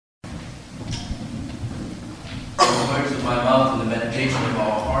of my mouth and the meditation of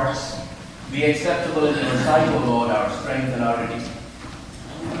our hearts be acceptable in your sight, O Lord, our strength and our redeemer.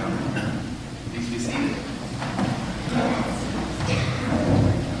 Please be seated.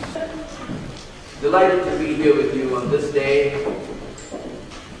 Delighted to be here with you on this day,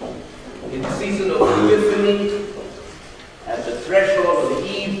 in the season of Epiphany, at the threshold of the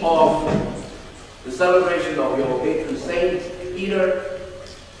eve of the celebration of your patron saint, Peter,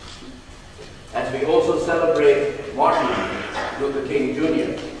 as we also celebrate Martin Luther King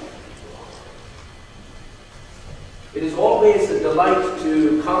Jr. It is always a delight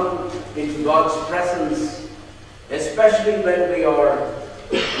to come into God's presence, especially when we are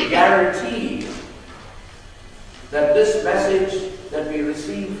guaranteed that this message that we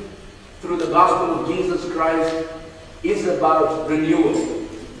receive through the gospel of Jesus Christ is about renewal,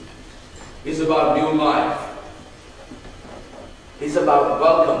 is about new life, is about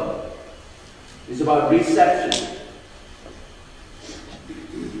welcome, is about reception.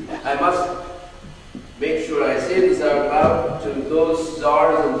 I must make sure I say this out loud to those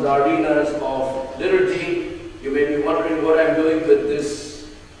czars and czarinas of liturgy. You may be wondering what I'm doing with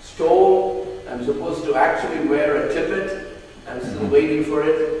this stole. I'm supposed to actually wear a tippet. I'm still waiting for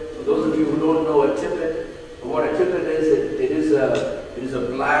it. For those of you who don't know a tippet, what a tippet is, it is a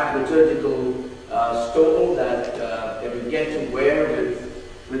black liturgical stole that you get to wear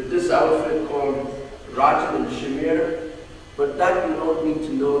with this outfit called Rajat and Shamir. But that you don't need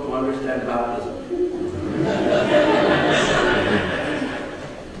to know to understand baptism.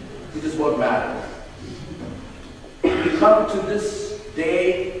 It is what matters. We come to this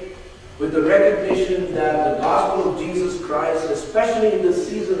day with the recognition that the gospel of Jesus Christ, especially in the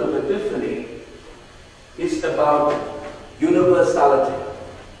season of Epiphany, is about universality.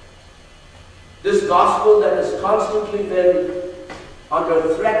 This gospel that has constantly been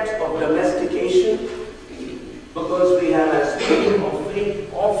under threat of domestication, because we have, as people of faith,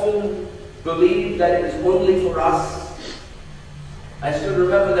 often believed that it is only for us. I still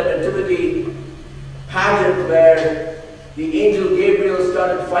remember that nativity pageant where the angel Gabriel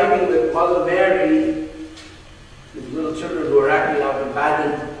started fighting with Mother Mary, with little children who were acting out in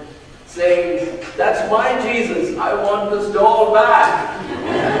pageant, saying, "That's my Jesus, I want this doll back."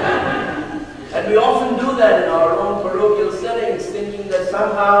 And we often do that in our own parochial settings, thinking that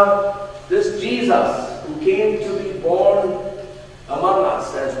somehow this Jesus, who came to be born among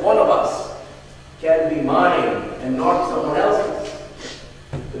us as one of us, can be mine and not someone else's.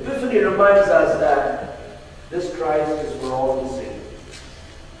 Epiphany reminds us that this Christ is for all to see.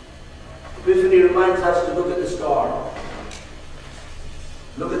 Epiphany reminds us to look at the star.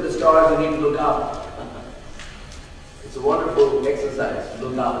 Look at the stars and need to look up. It's a wonderful exercise to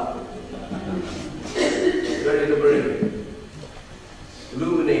look up. It's very liberating,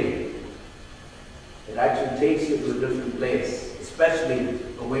 illuminating. It actually takes you to a different place, especially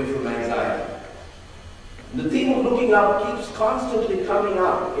away from anxiety. And the theme of looking up keeps constantly coming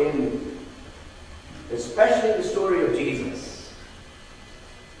up in especially the story of Jesus.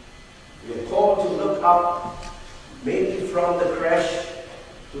 We are called to look up, maybe from the creche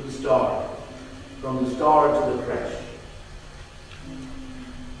to the star, from the star to the creche.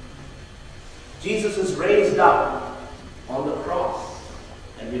 Jesus is raised up on the cross,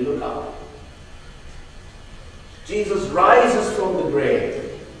 and we look up. Jesus rises from the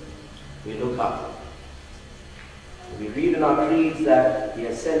grave. We look up. We read in our creeds that he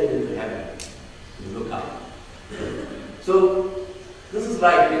ascended into heaven. We look up. So this is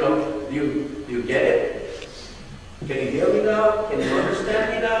like, do you get it? Can you hear me now? Can you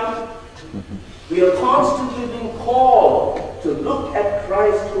understand me now? We are constantly being called to look at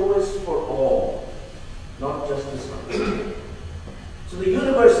Christ who is for all, not just the Son. So the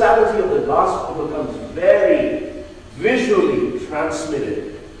universality of the gospel becomes very visually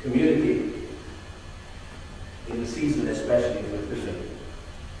transmitted, communicated in the season, especially of Epiphany.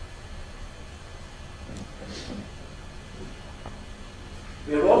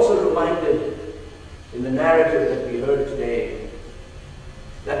 We are also reminded in the narrative that we heard today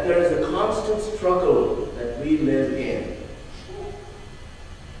that there is a constant struggle that we live in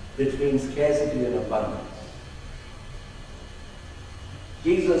between scarcity and abundance.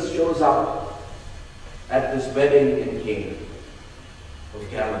 Jesus shows up at this wedding in Cana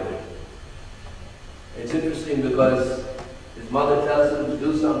of Galilee. It's interesting because his mother tells him to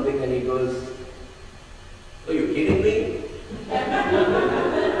do something and he goes, "Are you kidding me?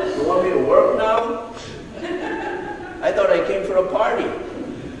 You want me to work now? I thought I came for a party."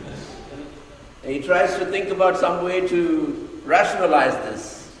 And he tries to think about some way to rationalize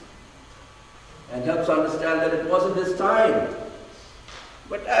this and helps understand that it wasn't his time.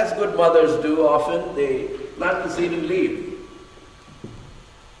 But as good mothers do often, they plant the seed and leave.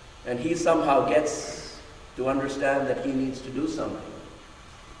 And he somehow gets to understand that he needs to do something.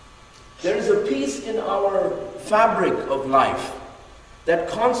 There is a piece in our fabric of life that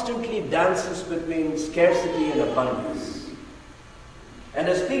constantly dances between scarcity and abundance. And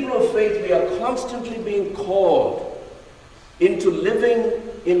as people of faith, we are constantly being called into living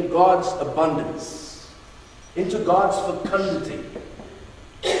in God's abundance, into God's fecundity.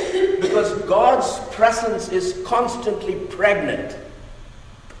 Because God's presence is constantly pregnant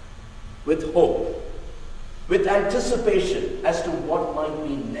with hope, with anticipation as to what might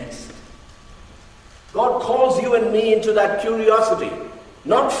be next. God calls you and me into that curiosity,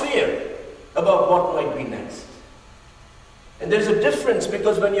 not fear about what might be next. And there's a difference,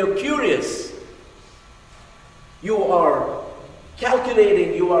 because when you're curious, you are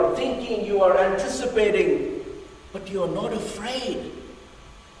calculating, you are thinking, you are anticipating, but you are not afraid.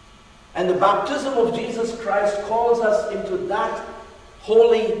 And the baptism of Jesus Christ calls us into that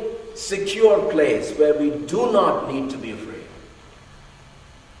holy, secure place where we do not need to be afraid.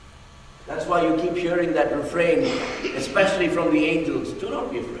 That's why you keep hearing that refrain, especially from the angels, do not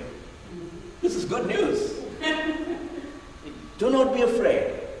be afraid. This is good news. Do not be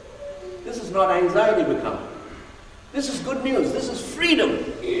afraid. This is not anxiety becoming. This is good news. This is freedom,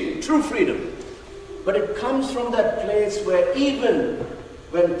 true freedom. But it comes from that place where even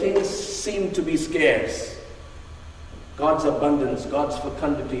when things seem to be scarce, God's abundance, God's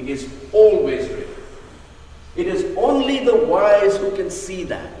fecundity is always real. It is only the wise who can see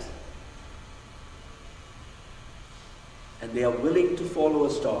that. And they are willing to follow a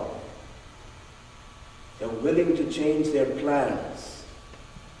star. They're willing to change their plans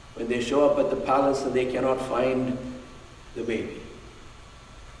when they show up at the palace and they cannot find the baby.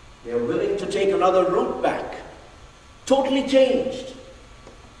 They're willing to take another route back, totally changed.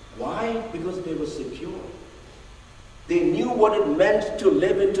 Why? Because they were secure. They knew what it meant to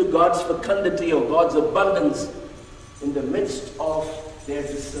live into God's fecundity or God's abundance in the midst of their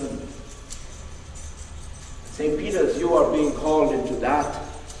discernment. St. Peter's, you are being called into that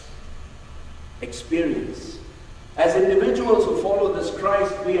experience. As individuals who follow this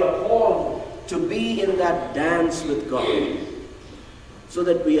Christ, we are called to be in that dance with God, so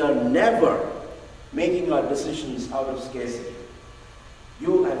that we are never making our decisions out of scarcity.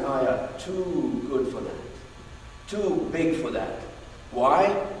 You and I are too good for that, too big for that.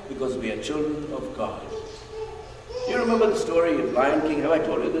 Why? Because we are children of God. You remember the story of Lion King? Have I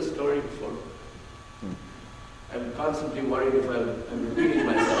told you this story before? I'm constantly worried if I'm repeating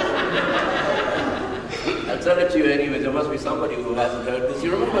myself. I'll tell it to you anyway. There must be somebody who hasn't heard this.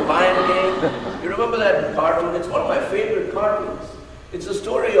 You remember Lion King? You remember that cartoon? It's one of my favorite cartoons. It's a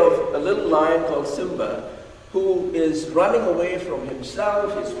story of a little lion called Simba who is running away from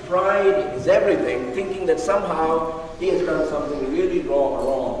himself, his pride, his everything, thinking that somehow he has done something really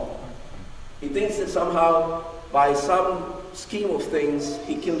wrong. He thinks that somehow, by some scheme of things,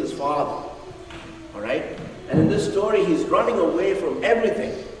 he killed his father. All right? And in this story, he's running away from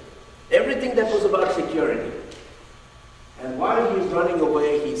everything that was about security. And while he's running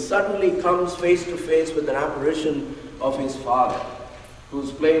away, he suddenly comes face to face with an apparition of his father,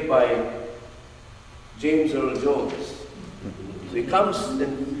 who's played by James Earl Jones. So he comes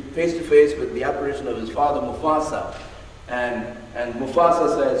face to face with the apparition of his father, Mufasa. And Mufasa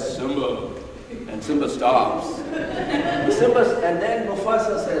says, Simba. And Simba stops. And then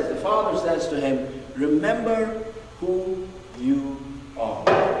Mufasa says, the father says to him, remember who you are.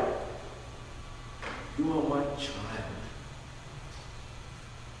 You are my child.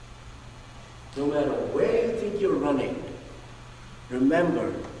 No matter where you think you're running,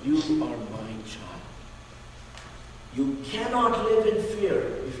 remember, you are my child. You cannot live in fear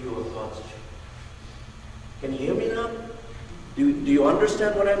if you are God's child. Can you hear me now? Do you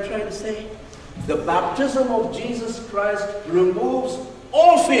understand what I'm trying to say? The baptism of Jesus Christ removes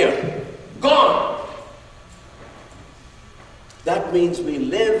all fear. Gone. That means we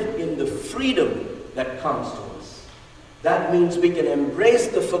live in the freedom that comes to us. That means we can embrace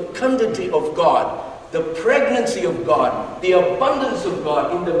the fecundity of God, the pregnancy of God, the abundance of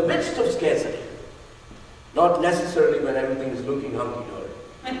God in the midst of scarcity. Not necessarily when everything is looking hunky-dory.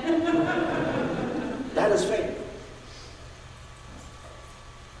 That is faith.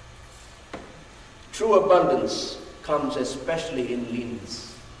 True abundance comes especially in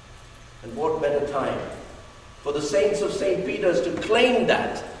leanness. And what better time for the saints of St. Peter's to claim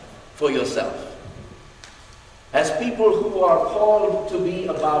that for yourself, as people who are called to be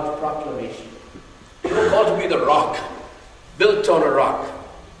about proclamation. People are called to be the rock, built on a rock,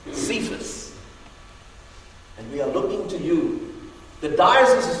 Cephas. And we are looking to you The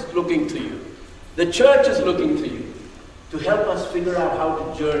diocese is looking to you. The church is looking to you to help us figure out how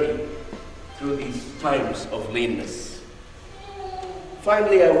to journey through these times of leanness.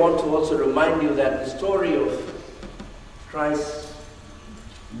 Finally, I want to also remind you that the story of Christ's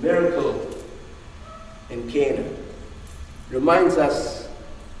miracle in Cana reminds us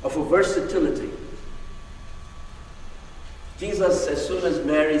of a versatility. Jesus, as soon as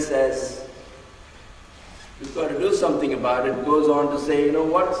Mary says, we've got to do something about it, goes on to say,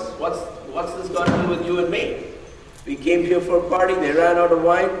 what's this got to do with you and me? We came here for a party, they ran out of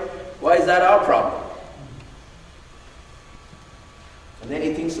wine. Why is that our problem? And then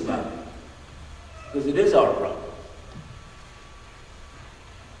he thinks about it. Because it is our problem.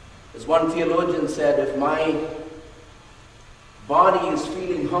 As one theologian said, if my body is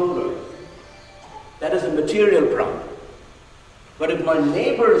feeling hunger, that is a material problem. But if my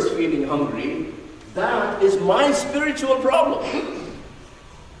neighbor is feeling hungry, that is my spiritual problem.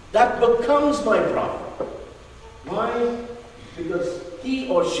 That becomes my problem. Why? Because he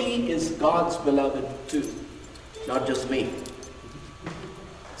or she is God's beloved too. Not just me.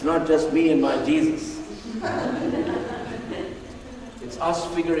 It's not just me and my Jesus. It's us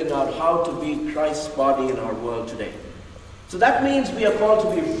figuring out how to be Christ's body in our world today. So that means we are called to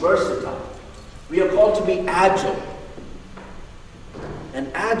be versatile. We are called to be agile. And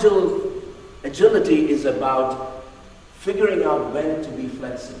agility is about figuring out when to be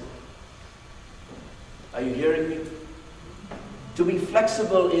flexible. Are you hearing me? To be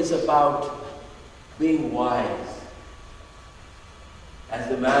flexible is about being wise. As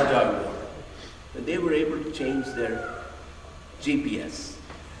the Magi were, that they were able to change their GPS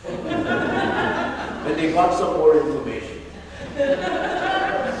when they got some more information.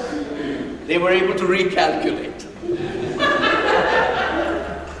 They were able to recalculate.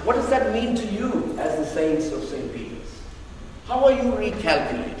 What does that mean to you as the saints of St. Peter's? How are you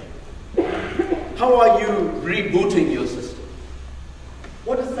recalculating? How are you rebooting your system?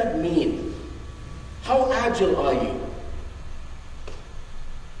 What does that mean? How agile are you?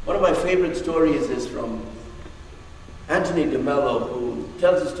 One of my favorite stories is from Anthony de Mello, who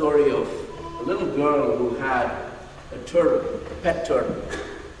tells the story of a little girl who had a turtle, a pet turtle.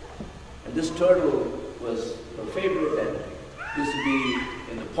 And this turtle was her favorite and used to be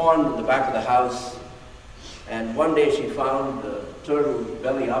in the pond in the back of the house. And one day she found the turtle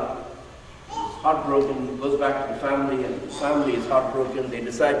belly up. She was heartbroken, goes back to the family, and the family is heartbroken. They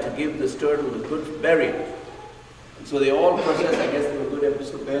decide to give this turtle a good burial. And so they all processed, I guess they were good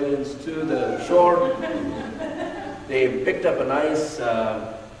Episcopalians, to the shore. They picked up a nice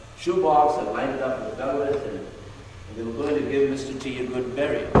shoebox and lined it up with velvet, and they were going to give Mr. T a good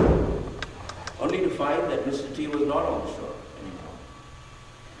burial. Only to find that Mr. T was not on the shore anymore.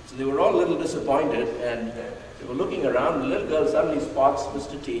 So they were all a little disappointed, and they were looking around. The little girl suddenly spots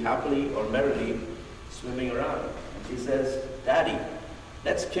Mr. T happily or merrily swimming around. And she says, "Daddy,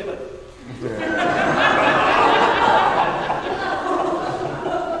 let's kill it."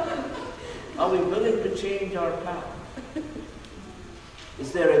 Are we willing to change our path?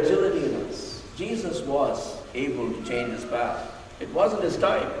 Is there agility in us? Jesus was able to change his path. It wasn't his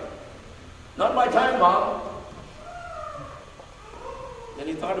time. Not my time, Mom. Then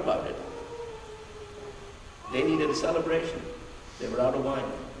he thought about it. They needed a celebration. They were out of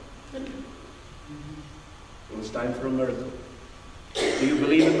wine. It was time for a miracle. Do you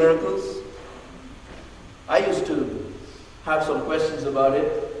believe in miracles? I used to have some questions about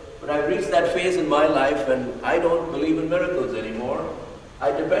it, but I've reached that phase in my life and I don't believe in miracles anymore.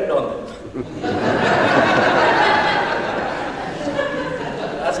 I depend on them.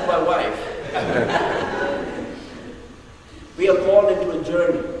 Ask my wife. We are called into a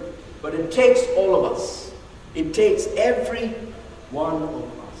journey, but it takes all of us. It takes every one of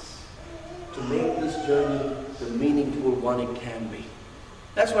us to make this journey the meaningful one it can be.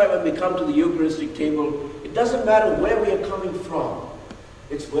 That's why when we come to the Eucharistic table, it doesn't matter where we are coming from.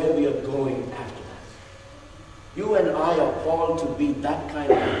 It's where we are going after that. You and I are called to be that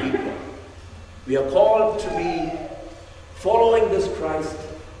kind of people. We are called to be following this Christ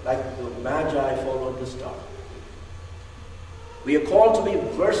like the Magi followed the star. We are called to be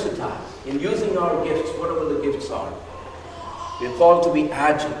versatile in using our gifts, whatever the gifts are. We are called to be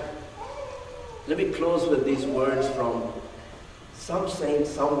agile. Let me close with these words from some saint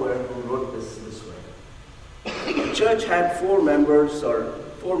somewhere who wrote this way. The church had four members of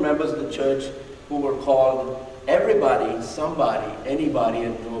the church who were called everybody, somebody, anybody,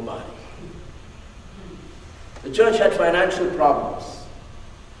 and nobody. The church had financial problems,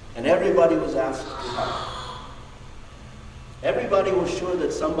 and everybody was asked to help. Everybody was sure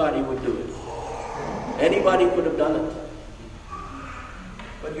that somebody would do it. Anybody could have done it.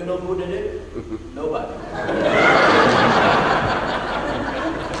 But you know who did it? Nobody.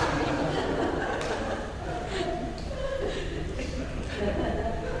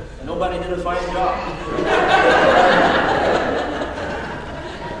 Nobody did a fine job.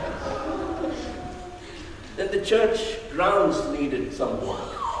 Then the church grounds needed some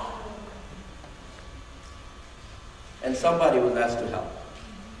work. And somebody was asked to help.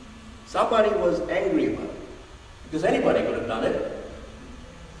 Somebody was angry about it, because anybody could have done it.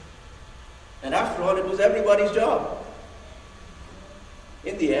 And after all, it was everybody's job.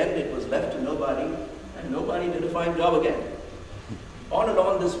 In the end, it was left to nobody, and nobody did a fine job again. On and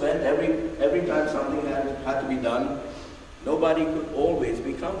on this went. Every time something had to be done, nobody could always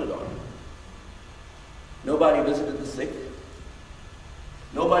be counted on. Nobody visited the sick.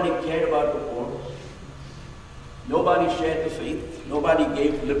 Nobody cared about the poor. Nobody shared the faith. Nobody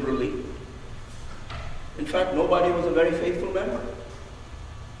gave liberally. In fact, nobody was a very faithful member.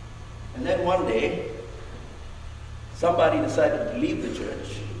 And then one day, somebody decided to leave the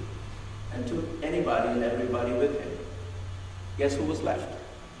church and took anybody and everybody with him. Guess who was left?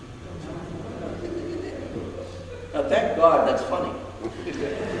 Now, thank God that's funny.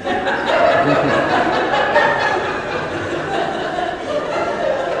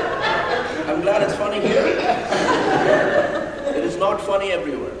 I'm glad it's funny here. It is not funny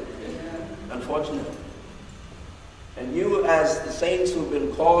everywhere, unfortunately. And you, as the saints who've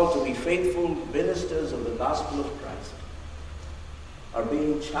been called to be faithful ministers of the gospel of Christ, are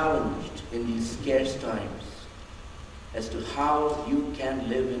being challenged in these scarce times as to how you can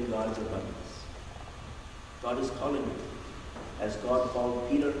live in God's abundance. God is calling you, as God called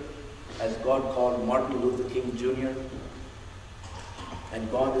Peter, as God called Martin Luther King Jr., and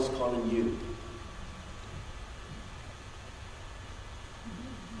God is calling you